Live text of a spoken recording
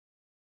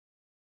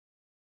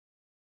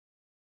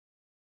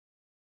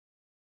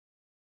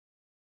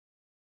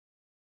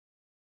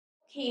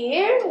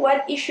Here,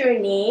 what is your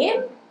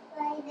name?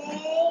 My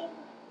name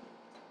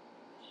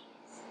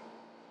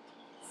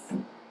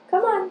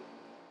Come on.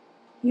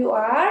 You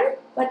are?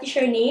 What is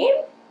your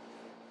name?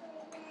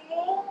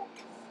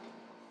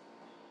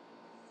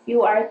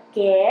 You are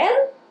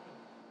Kiel?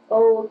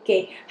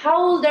 Okay. How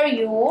old are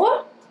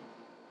you?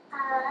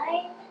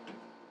 I'm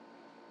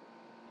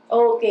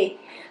Okay.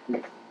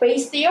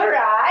 Face to your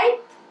right.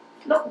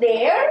 Look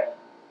there.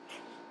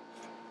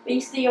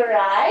 Face to your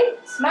right.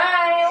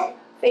 Smile.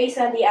 Face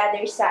on the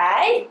other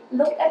side.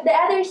 Look at the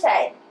other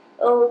side.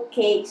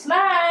 Okay.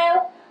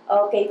 Smile.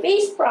 Okay.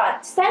 Face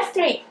front. Stand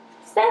straight.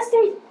 Stand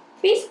straight.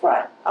 Face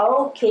front.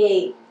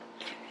 Okay.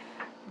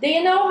 Do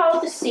you know how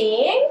to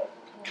sing?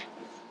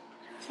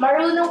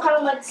 Marunong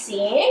kang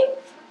mag-sing?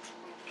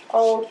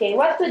 Okay.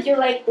 What would you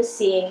like to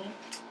sing?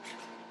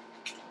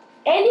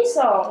 Any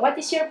song. What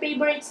is your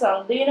favorite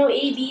song? Do you know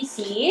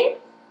ABC?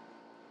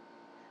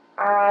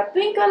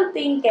 Twinkle,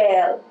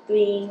 twinkle,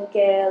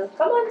 twinkle.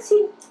 Come on,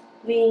 sing.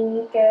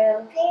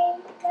 Twinkle.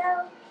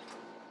 Twinkle,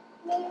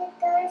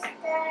 little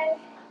star.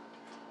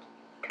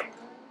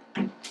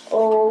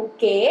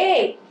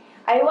 Okay.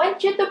 I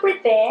want you to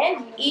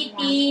pretend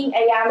eating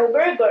a yummy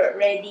burger.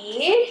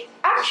 Ready?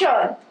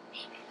 Action!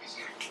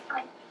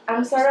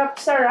 Ang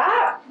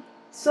sarap-sarap.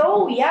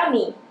 So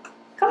yummy.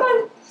 Come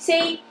on,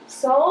 say,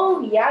 so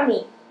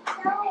yummy.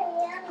 So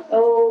yummy.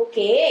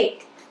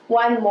 Okay.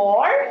 One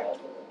more.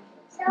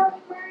 So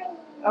funny.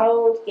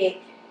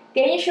 Okay.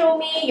 Can you show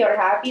me your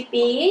happy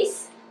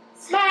face?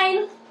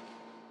 Smile.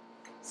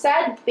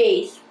 Sad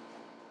face.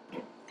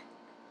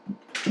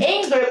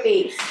 Anger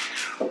face.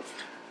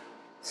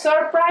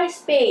 Surprise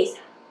face.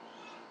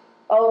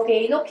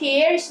 Okay, look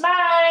here.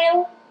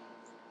 Smile.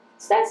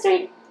 Stand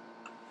straight.